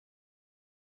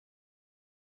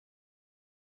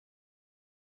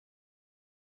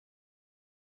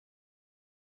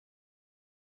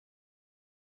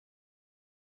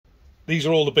these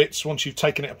are all the bits, once you've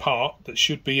taken it apart, that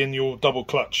should be in your double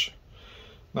clutch.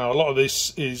 Now a lot of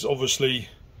this is obviously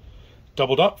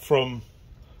doubled up from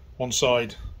one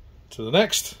side to the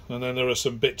next, and then there are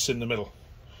some bits in the middle.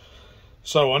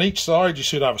 So on each side you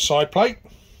should have a side plate.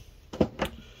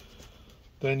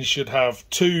 Then you should have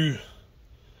two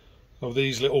of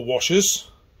these little washers.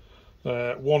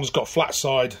 One's got a flat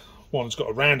side, one's got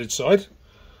a rounded side,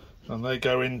 and they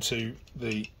go into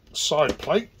the side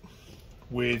plate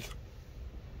with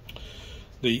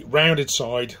the rounded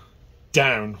side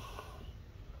down,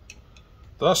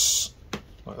 thus,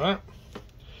 like that.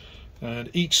 And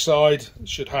each side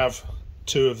should have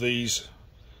two of these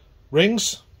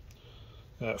rings,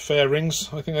 fair rings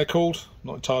I think they're called,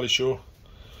 not entirely sure,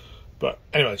 but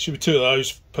anyway, it should be two of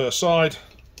those per side.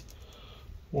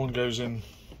 One goes in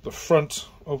the front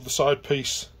of the side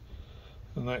piece,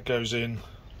 and that goes in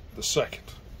the second.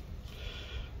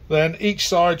 Then each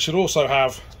side should also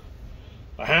have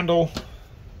a handle,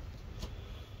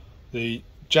 the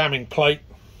jamming plate,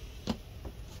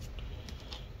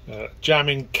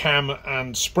 jamming cam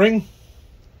and spring,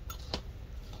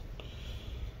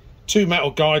 two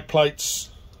metal guide plates,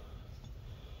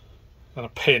 and a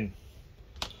pin.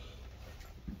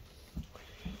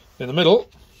 In the middle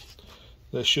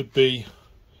there should be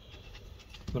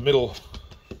the middle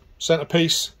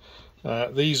centerpiece.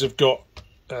 These have got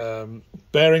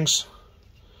bearings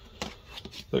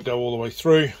that go all the way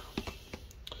through.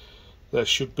 There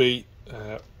should be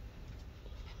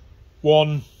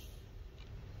one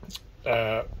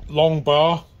long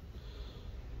bar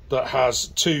that has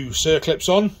two circlips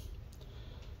on.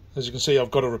 As you can see,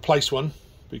 I've got to replace one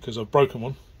because I've broken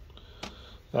one.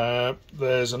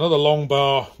 There's another long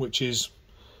bar which is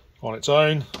on its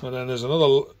own, and then there's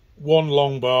another one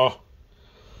long bar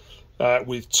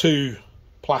with two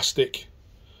plastic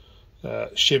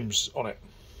shims on it,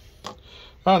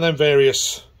 and then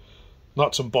various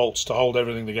nuts and bolts to hold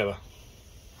everything together.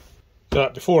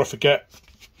 Before I forget,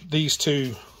 these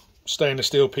two stainless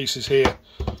steel pieces here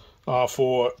are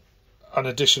for an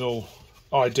additional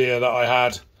idea that I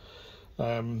had,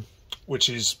 which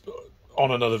is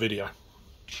on another video.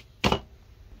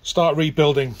 Start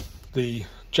rebuilding the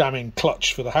jamming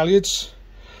clutch for the halyards.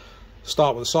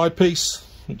 Start with the side piece,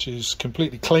 which is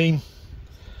completely clean,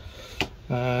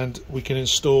 and we can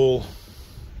install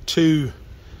two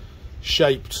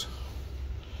shaped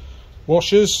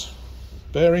washers,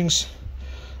 bearings,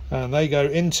 and they go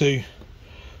into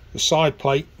the side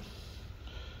plate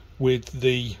with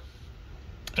the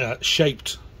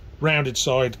shaped rounded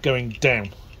side going down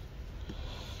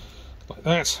like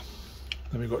that.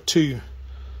 Then we've got two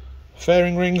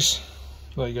fairing rings,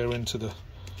 they go into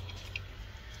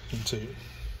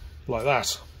like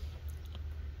that.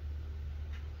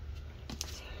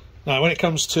 Now when it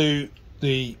comes to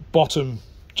the bottom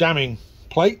jamming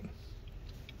plate,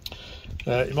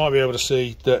 you might be able to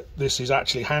see that this is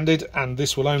actually handed, and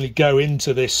this will only go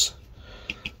into this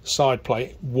side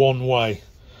plate one way,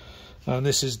 and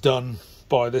this is done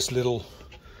by this little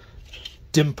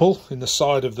dimple in the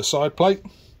side of the side plate,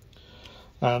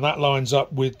 and that lines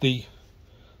up with the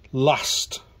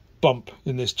last bump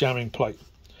in this jamming plate,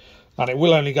 and it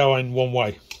will only go in one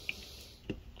way.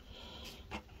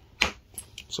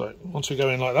 So once we go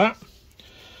in like that,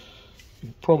 you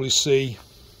can probably see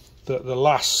that the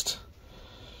last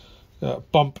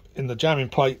bump in the jamming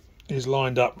plate is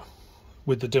lined up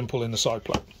with the dimple in the side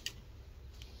plate.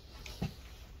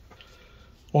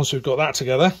 Once we've got that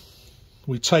together,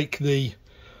 we take the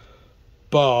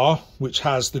bar which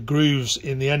has the grooves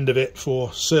in the end of it for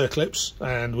circlips,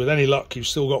 and with any luck you've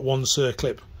still got one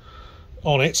circlip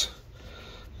on it,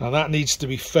 and that needs to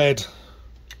be fed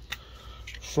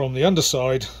from the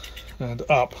underside and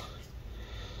up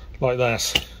like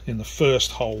that in the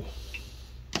first hole.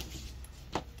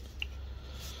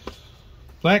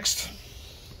 Next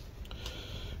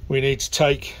we need to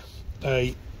take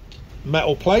a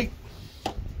metal plate,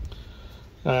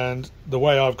 and the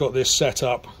way I've got this set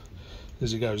up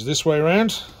is it goes this way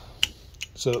around,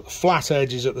 so that the flat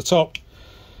edge is at the top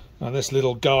and this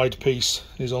little guide piece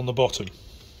is on the bottom.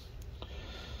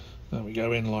 And we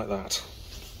go in like that.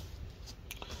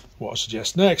 What I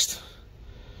suggest next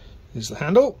is the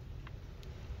handle,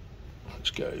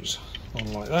 which goes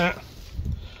on like that,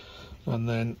 and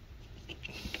then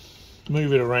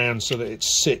move it around so that it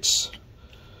sits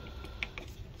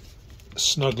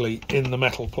snugly in the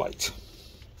metal plate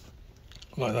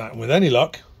like that. And with any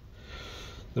luck,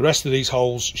 the rest of these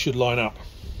holes should line up.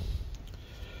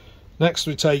 Next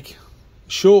we take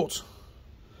a short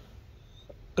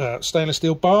stainless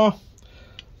steel bar,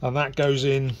 and that goes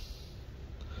in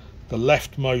the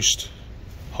leftmost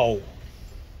hole.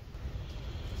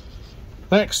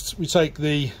 Next we take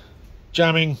the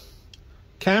jamming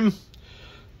cam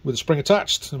with the spring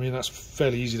attached. I mean, that's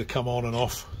fairly easy to come on and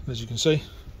off, as you can see,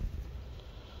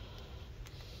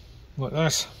 like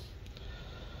that.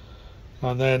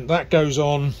 And then that goes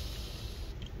on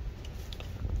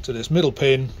to this middle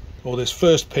pin, or this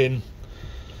first pin,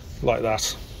 like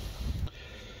that.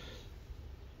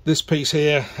 This piece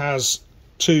here has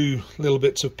two little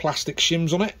bits of plastic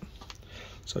shims on it,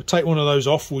 so take one of those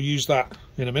off. We'll use that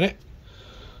in a minute.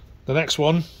 The next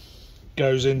one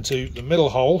goes into the middle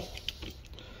hole,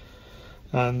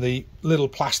 and the little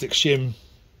plastic shim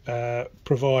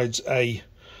provides a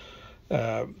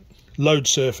load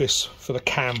surface for the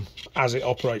cam as it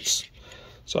operates,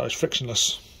 so it's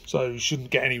frictionless, so you shouldn't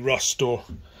get any rust or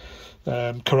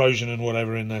corrosion and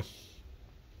whatever in there.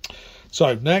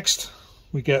 So next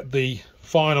we get the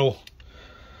final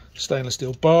stainless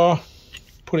steel bar,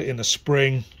 put it in the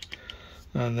spring,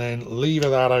 and then lever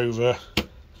that over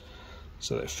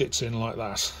so that it fits in like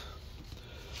that.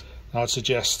 I'd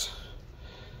suggest,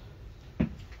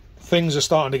 things are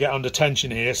starting to get under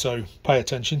tension here, so pay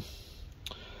attention.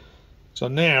 So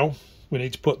now we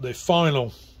need to put the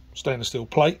final stainless steel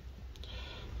plate,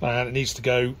 and it needs to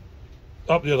go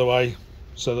up the other way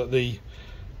so that the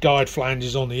guide flange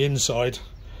is on the inside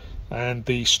and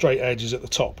the straight edge is at the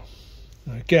top.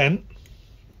 Now again,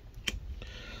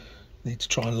 need to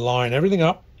try and line everything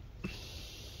up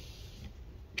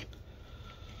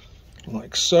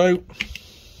like so,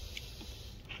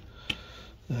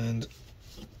 and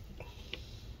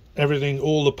everything,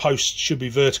 all the posts should be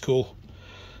vertical,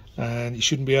 and you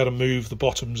shouldn't be able to move the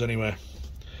bottoms anywhere.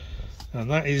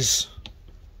 And that is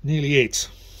nearly it.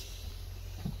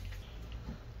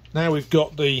 Now we've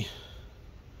got the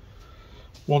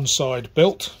one side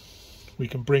built, we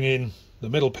can bring in the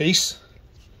middle piece,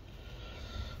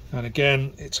 and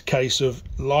again it's a case of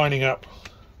lining up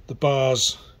the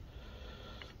bars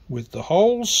with the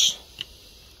holes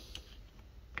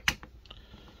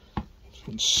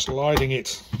and sliding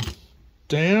it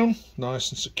down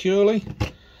nice and securely,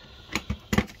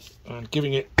 and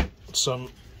giving it some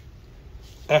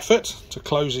effort to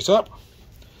close it up.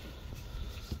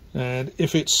 And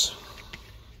if it's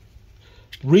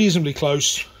reasonably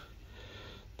close,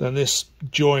 then this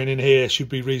join in here should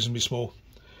be reasonably small.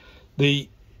 The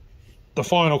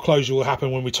final closure will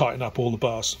happen when we tighten up all the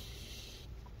bars.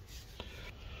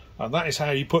 And that is how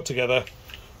you put together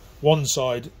one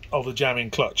side of the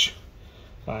jamming clutch,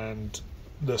 and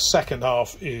the second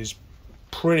half is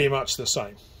pretty much the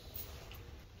same.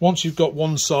 Once you've got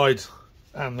one side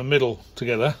and the middle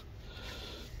together,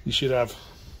 you should have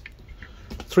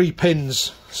 3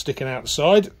 pins sticking out the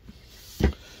side.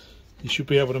 You should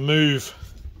be able to move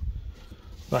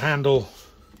the handle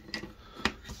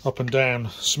up and down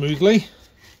smoothly,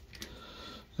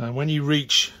 and when you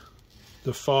reach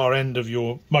the far end of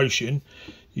your motion,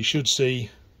 you should see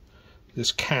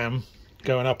this cam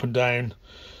going up and down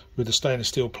with the stainless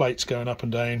steel plates going up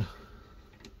and down.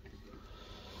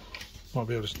 Might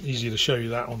be easier to show you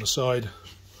that on the side.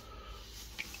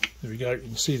 There we go, you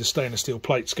can see the stainless steel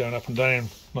plates going up and down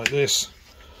like this,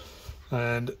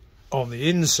 and on the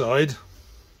inside,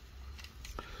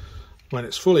 when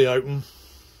it's fully open,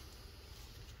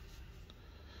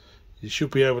 you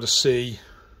should be able to see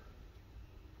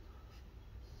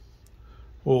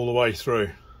all the way through.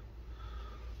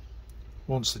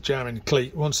 Once the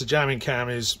jamming cam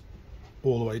is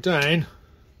all the way down,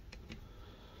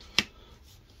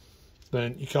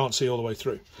 then you can't see all the way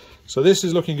through. So this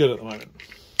is looking good at the moment.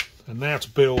 And now to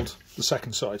build the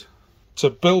second side.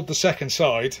 To build the second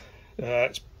side,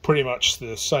 it's pretty much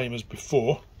the same as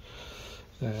before.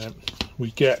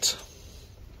 We get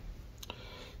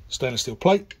stainless steel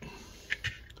plate.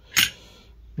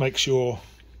 Make sure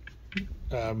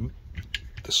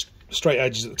the straight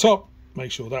edge is at the top.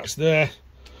 Make sure that's there.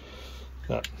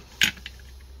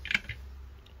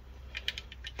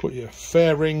 Put your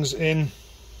fair rings in.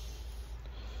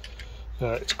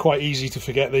 It's quite easy to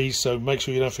forget these, so make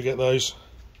sure you don't forget those.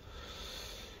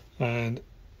 And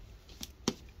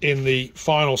in the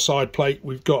final side plate,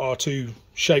 we've got our 2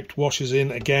 shaped washers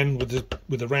in again, with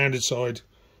the rounded side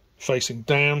facing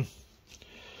down.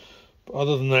 But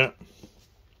other than that,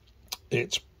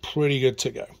 it's pretty good to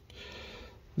go.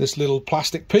 This little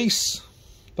plastic piece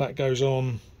that goes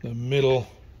on the middle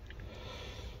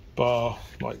bar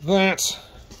like that.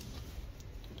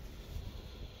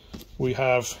 We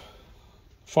have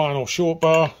final short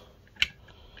bar,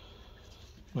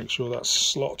 make sure that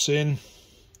slots in,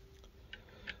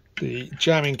 the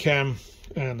jamming cam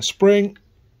and the spring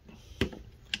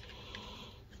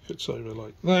fits over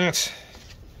like that.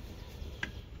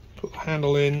 Put the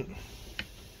handle in,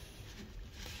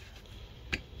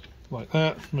 like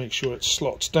that. Make sure it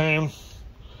slots down.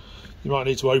 You might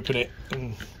need to open it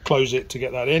and close it to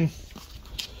get that in.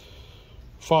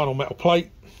 Final metal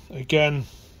plate, again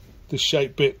this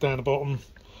shaped bit down the bottom,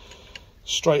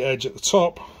 straight edge at the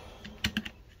top,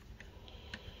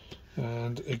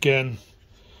 and again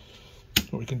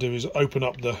what we can do is open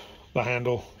up the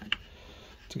handle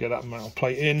to get that metal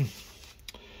plate in.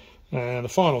 And the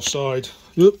final side,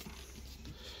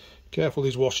 careful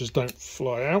these washers don't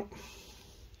fly out.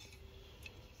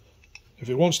 If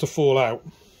it wants to fall out,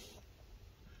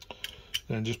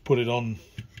 then just put it on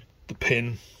the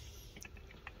pin.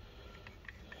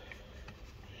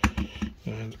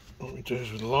 And what we do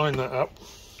is we line that up.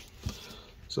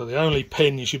 So the only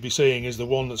pin you should be seeing is the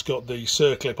one that's got the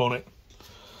circlip on it,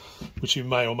 which you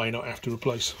may or may not have to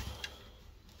replace.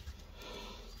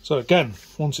 So again,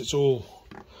 once it's all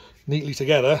neatly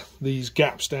together, these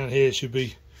gaps down here should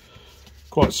be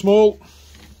quite small.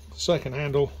 Second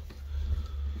handle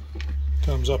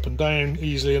comes up and down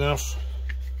easily enough,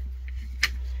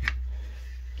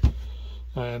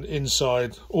 and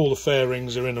inside all the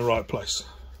fairings are in the right place.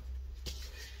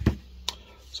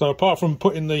 So apart from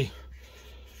putting the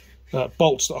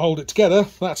bolts that hold it together,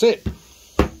 that's it.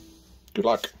 Good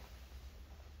luck.